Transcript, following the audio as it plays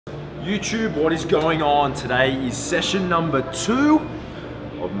YouTube, what is going on? Today is session number 2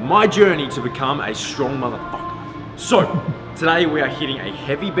 of my journey to become a strong motherfucker. So, today we are hitting a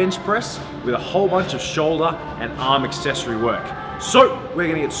heavy bench press with a whole bunch of shoulder and arm accessory work. So, we're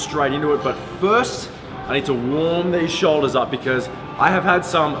gonna get straight into it, but first, I need to warm these shoulders up because I have had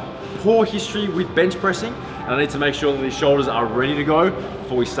some poor history with bench pressing, and I need to make sure that these shoulders are ready to go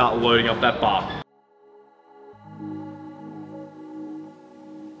before we start loading up that bar.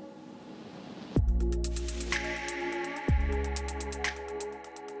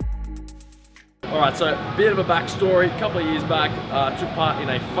 Alright, so a bit of a backstory. A couple of years back, I took part in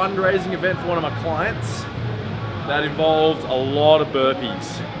a fundraising event for one of my clients that involved a lot of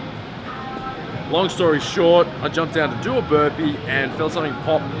burpees. Long story short, I jumped down to do a burpee and felt something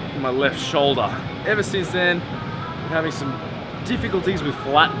pop in my left shoulder. Ever since then, I'm having some difficulties with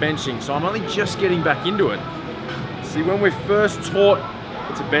flat benching, so I'm only just getting back into it. See, when we're first taught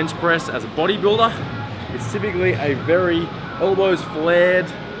to bench press as a bodybuilder, it's typically a very elbows flared,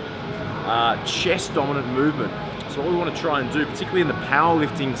 chest dominant movement. So what we want to try and do, particularly in the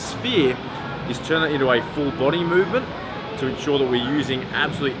powerlifting sphere, is turn it into a full body movement to ensure that we're using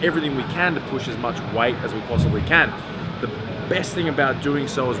absolutely everything we can to push as much weight as we possibly can. The best thing about doing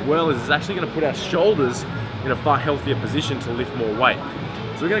so as well is it's actually going to put our shoulders in a far healthier position to lift more weight.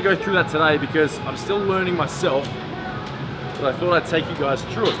 So we're going to go through that today because I'm still learning myself, but I thought I'd take you guys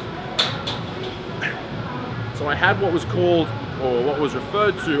through it. So I had what was called, or what was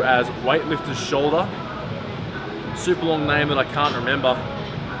referred to as, weightlifter's shoulder. Super long name that I can't remember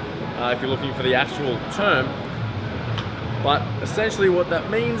if you're looking for the actual term. But essentially what that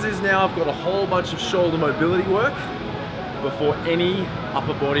means is now I've got a whole bunch of shoulder mobility work before any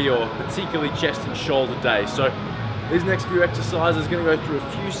upper body or particularly chest and shoulder day. So these next few exercises are going to go through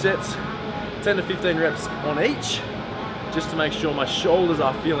a few sets, 10 to 15 reps on each, just to make sure my shoulders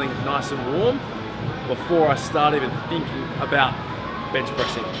are feeling nice and warm before I start even thinking about bench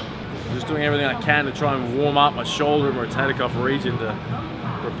pressing. I'm just doing everything I can to try and warm up my shoulder and rotator cuff region to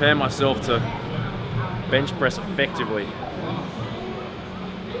prepare myself to bench press effectively.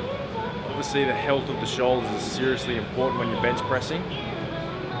 Obviously the health of the shoulders is seriously important when you're bench pressing.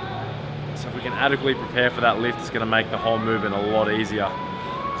 So if we can adequately prepare for that lift, it's going to make the whole movement a lot easier.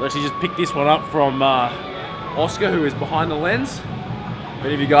 So I actually just picked this one up from Oscar, who is behind the lens. If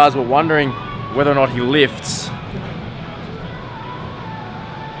any of you guys were wondering whether or not he lifts,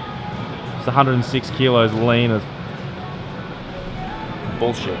 it's 106 kilos lean as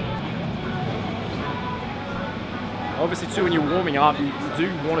bullshit. Obviously too, when you're warming up, you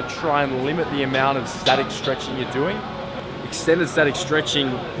do want to try and limit the amount of static stretching you're doing. Extended static stretching,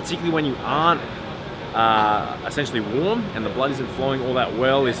 particularly when you aren't essentially warm and the blood isn't flowing all that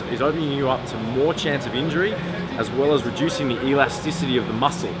well, is opening you up to more chance of injury, as well as reducing the elasticity of the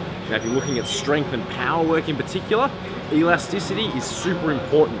muscle. Now, if you're looking at strength and power work in particular, elasticity is super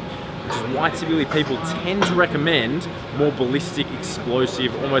important, which is why typically people tend to recommend more ballistic,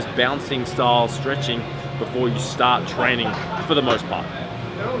 explosive, almost bouncing style stretching before you start training for the most part.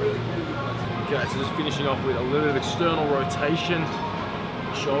 Okay, so just finishing off with a little bit of external rotation,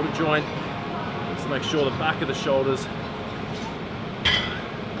 shoulder joint, just to make sure the back of the shoulders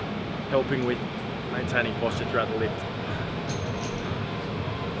helping with maintaining posture throughout the lift.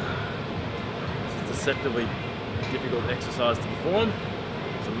 It's a deceptively difficult exercise to perform,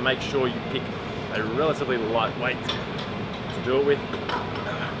 so make sure you pick a relatively light weight to do it with.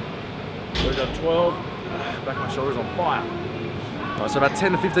 We've done 12, back of my shoulders on fire. Right, so about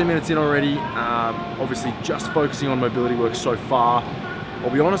 10 to 15 minutes in already, obviously just focusing on mobility work so far. I'll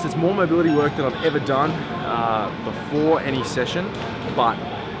be honest, it's more mobility work than I've ever done before any session, but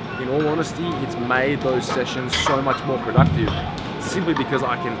in all honesty, it's made those sessions so much more productive, simply because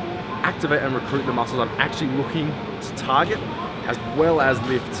I can activate and recruit the muscles I'm actually looking to target, as well as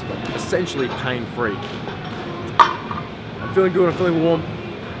lift essentially pain-free. I'm feeling good, I'm feeling warm.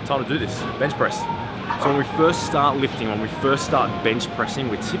 Time to do this, bench press. So when we first start lifting, when we first start bench pressing,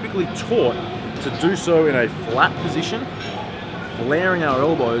 we're typically taught to do so in a flat position, flaring our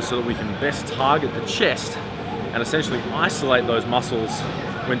elbows so that we can best target the chest and essentially isolate those muscles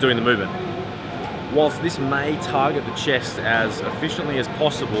when doing the movement. Whilst this may target the chest as efficiently as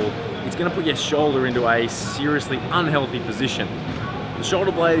possible, it's going to put your shoulder into a seriously unhealthy position. The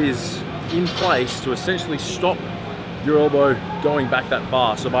shoulder blade is in place to essentially stop your elbow going back that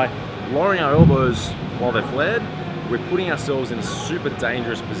far. So by lowering our elbows while they're flared, we're putting ourselves in a super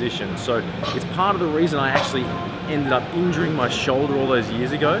dangerous position. So it's part of the reason I actually ended up injuring my shoulder all those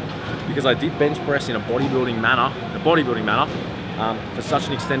years ago, because I did bench press in a bodybuilding manner, for such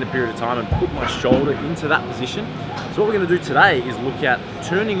an extended period of time and put my shoulder into that position. So what we're going to do today is look at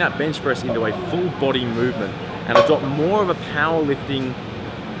turning that bench press into a full body movement and adopt more of a powerlifting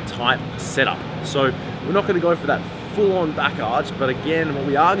type setup. So we're not going to go for that full-on back arch, but again, what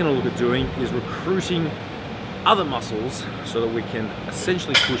we are going to look at doing is recruiting other muscles so that we can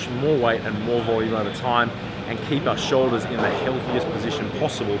essentially push more weight and more volume over time and keep our shoulders in the healthiest position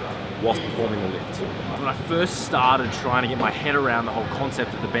possible whilst performing the lift. When I first started trying to get my head around the whole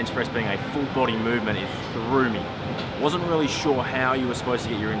concept of the bench press being a full body movement, it threw me. Wasn't really sure how you were supposed to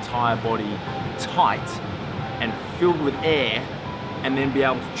get your entire body tight and filled with air and then be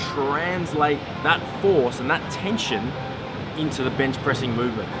able to translate that force and that tension into the bench pressing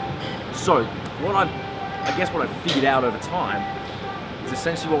movement. So I guess what I've figured out over time is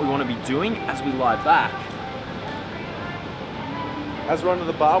essentially what we want to be doing as we lie back. As we're under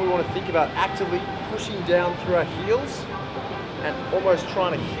the bar, we want to think about actively pushing down through our heels and almost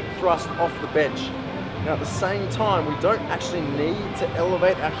trying to hip thrust off the bench. Now at the same time, we don't actually need to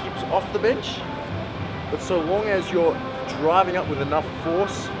elevate our hips off the bench, but so long as you're driving up with enough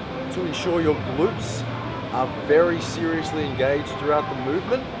force to ensure your glutes are very seriously engaged throughout the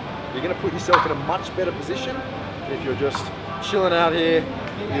movement, you're going to put yourself in a much better position than if you're just chilling out here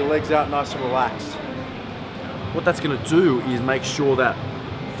with your legs out nice and relaxed. What that's going to do is make sure that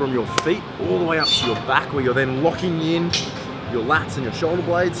from your feet all the way up to your back, where you're then locking in your lats and your shoulder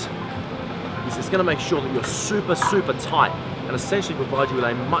blades, is it's going to make sure that you're super, super tight and essentially provide you with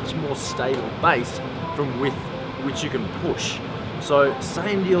a much more stable base from which you can push. So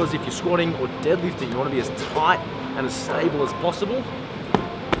same deal as if you're squatting or deadlifting, you want to be as tight and as stable as possible.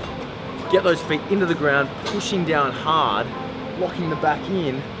 Get those feet into the ground, pushing down hard, locking the back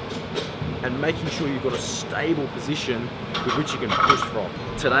in, and making sure you've got a stable position with which you can push from.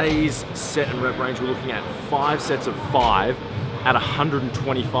 Today's set and rep range, we're looking at 5 sets of 5 at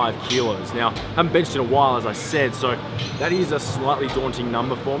 125 kilos. Now, I haven't benched in a while, as I said, so that is a slightly daunting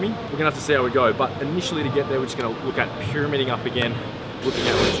number for me. We're gonna have to see how we go, but initially to get there, we're just gonna look at pyramiding up again, looking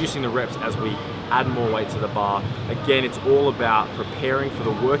at reducing the reps as we add more weight to the bar. Again, it's all about preparing for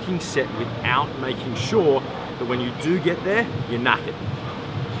the working set without making sure that when you do get there, you're knackered.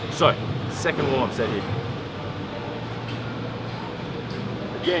 So, second warm-up set here.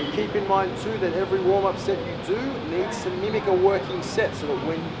 Again, keep in mind too that every warm-up set you do needs to mimic a working set, so that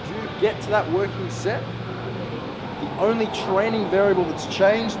when you do get to that working set, the only training variable that's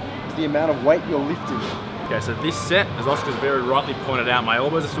changed is the amount of weight you're lifting. Okay, so this set, as Oscar's very rightly pointed out, my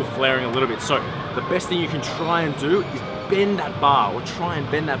elbows are still flaring a little bit. So the best thing you can try and do is bend that bar, or try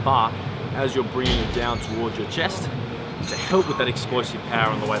and bend that bar as you're bringing it down towards your chest to help with that explosive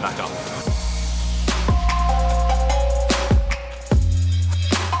power on the way back up.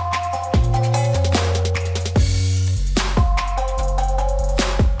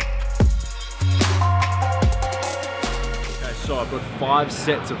 So I've got 5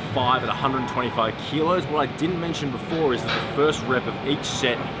 sets of 5 at 125 kilos. What I didn't mention before is that the first rep of each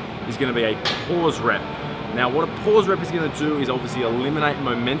set is going to be a pause rep. Now what a pause rep is going to do is obviously eliminate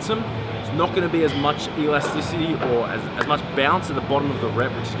momentum. It's not going to be as much elasticity or as much bounce at the bottom of the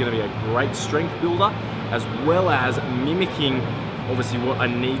rep, which is going to be a great strength builder, as well as mimicking obviously what I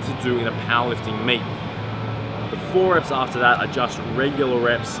need to do in a powerlifting meet. The 4 reps after that are just regular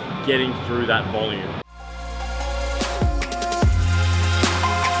reps getting through that volume.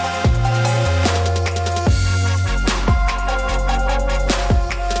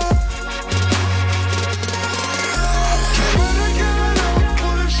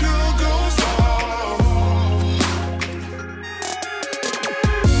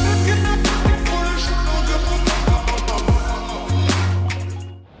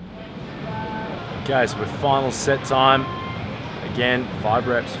 Okay, so with final set time, again, 5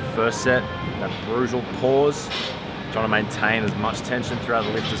 reps, first set, that brutal pause, trying to maintain as much tension throughout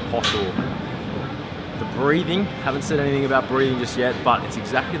the lift as possible. The breathing, haven't said anything about breathing just yet, but it's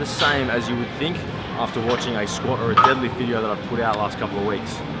exactly the same as you would think after watching a squat or a deadlift video that I put out last couple of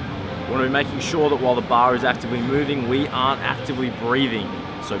weeks. We want to be making sure that while the bar is actively moving, we aren't actively breathing.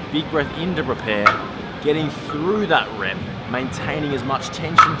 So big breath in to prepare, getting through that rep, maintaining as much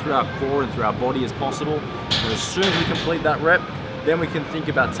tension through our core and through our body as possible. And as soon as we complete that rep, then we can think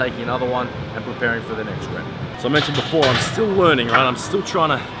about taking another one and preparing for the next rep. So I mentioned before, I'm still learning, right? I'm still trying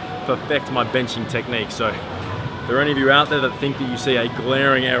to perfect my benching technique. So if there are any of you out there that think that you see a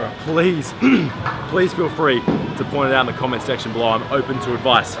glaring error, please, please feel free to point it out in the comment section below. I'm open to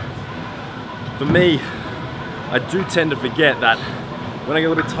advice. For me, I do tend to forget that when I get a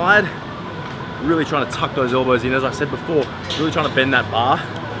little bit tired, really trying to tuck those elbows in, as I said before, really trying to bend that bar.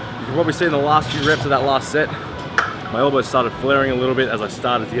 You can probably see in the last few reps of that last set, My elbows started flaring a little bit as I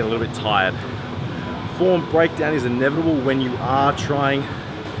started to get a little bit tired. Form breakdown is inevitable when you are trying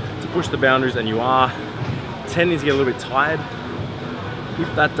to push the boundaries and you are tending to get a little bit tired.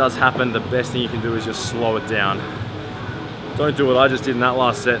 If that does happen, the best thing you can do is just slow it down. Don't do what I just did in that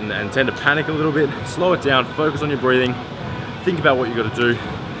last set and tend to panic a little bit. Slow it down, focus on your breathing, think about what you've got to do,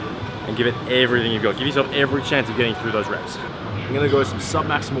 and give it everything you've got. Give yourself every chance of getting through those reps. I'm gonna go some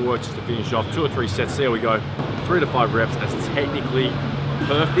sub-maximal work just to finish off, 2 or 3 sets, see how we go. 3 to 5 reps as technically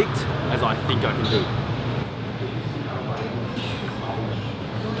perfect as I think I can do.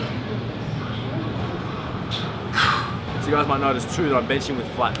 So you guys might notice too that I'm benching with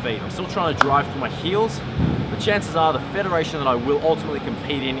flat feet. I'm still trying to drive through my heels, but chances are the federation that I will ultimately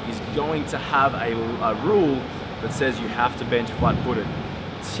compete in is going to have a rule that says you have to bench flat-footed.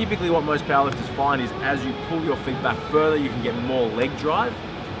 Typically what most powerlifters find is as you pull your feet back further, you can get more leg drive.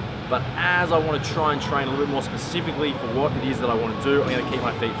 But as I want to try and train a little bit more specifically for what it is that I want to do, I'm going to keep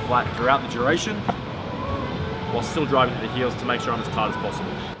my feet flat throughout the duration while still driving through the heels to make sure I'm as tight as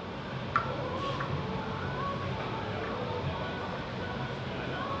possible.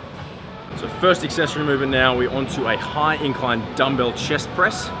 So first accessory movement now, we're onto a high incline dumbbell chest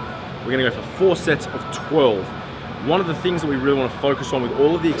press. We're going to go for 4 sets of 12. One of the things that we really want to focus on with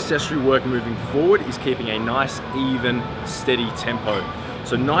all of the accessory work moving forward is keeping a nice, even, steady tempo.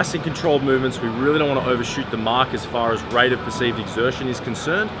 So nice and controlled movements. We really don't want to overshoot the mark as far as rate of perceived exertion is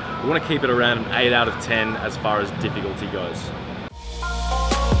concerned. We want to keep it around an 8 out of 10 as far as difficulty goes.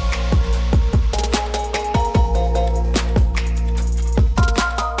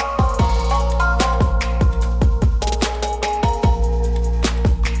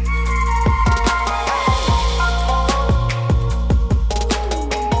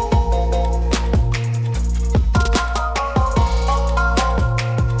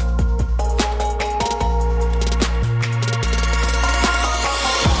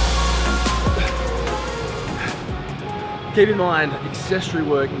 Keep in mind, accessory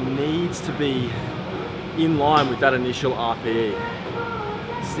work needs to be in line with that initial RPE.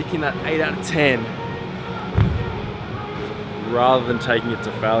 Sticking that 8 out of 10 rather than taking it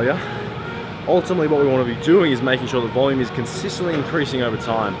to failure. Ultimately, what we want to be doing is making sure the volume is consistently increasing over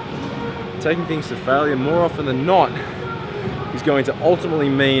time. Taking things to failure more often than not is going to ultimately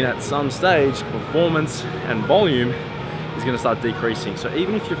mean at some stage performance and volume is going to start decreasing. So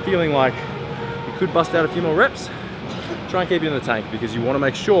even if you're feeling like you could bust out a few more reps, try and keep it in the tank because you want to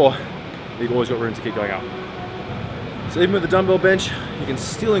make sure that you've always got room to keep going up. So even with the dumbbell bench, you can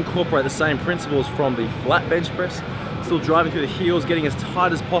still incorporate the same principles from the flat bench press, still driving through the heels, getting as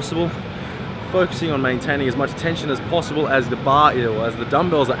tight as possible, focusing on maintaining as much tension as possible as the bar or as the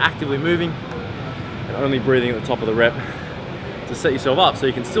dumbbells are actively moving, and only breathing at the top of the rep to set yourself up so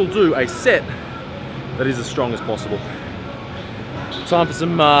you can still do a set that is as strong as possible. Time for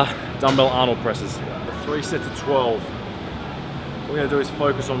some dumbbell Arnold presses. 3 sets of 12. What we're going to do is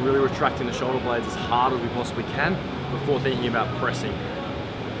focus on really retracting the shoulder blades as hard as we possibly can before thinking about pressing.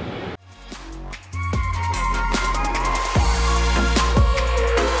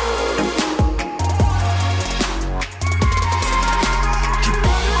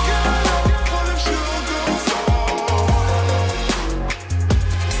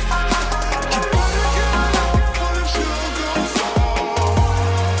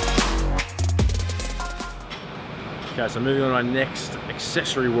 Okay, so moving on to our next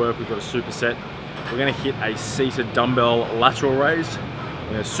accessory work, we've got a superset. We're going to hit a seated dumbbell lateral raise.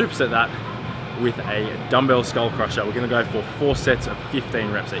 We're going to superset that with a dumbbell skull crusher. We're going to go for 4 sets of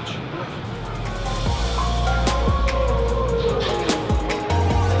 15 reps each.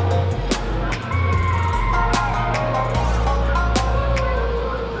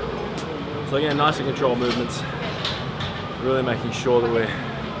 So again, nice and controlled movements. Really making sure that we're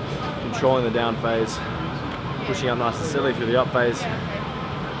controlling the down phase, pushing up nice and steadily through the up phase,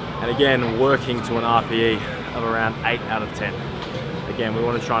 and again working to an RPE of around 8 out of 10. Again, we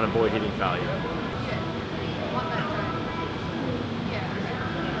want to try and avoid hitting failure.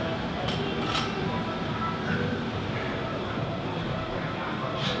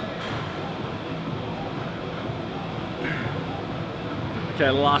 Okay,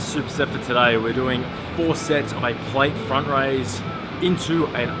 last superset for today. We're doing 4 sets of a plate front raise into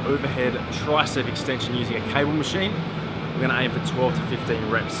an overhead tricep extension using a cable machine. We're going to aim for 12 to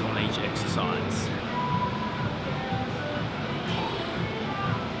 15 reps on each exercise.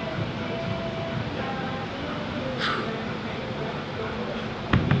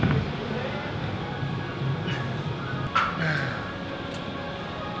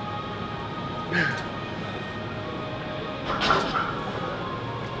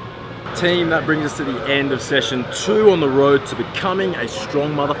 team, that brings us to the end of session 2 on the road to becoming a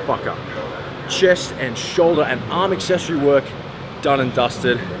strong motherfucker. Chest and shoulder and arm accessory work done and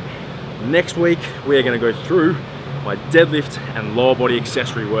dusted. Next week, we are going to go through my deadlift and lower body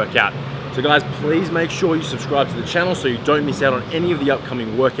accessory workout. So guys, please make sure you subscribe to the channel so you don't miss out on any of the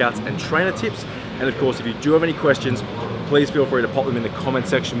upcoming workouts and trainer tips. And of course, if you do have any questions, please feel free to pop them in the comment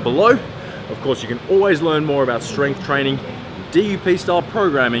section below. Of course, you can always learn more about strength training, DUP style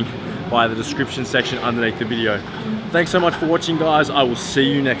programming via the description section underneath the video. Thanks so much for watching, guys. I will see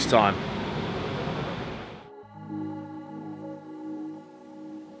you next time.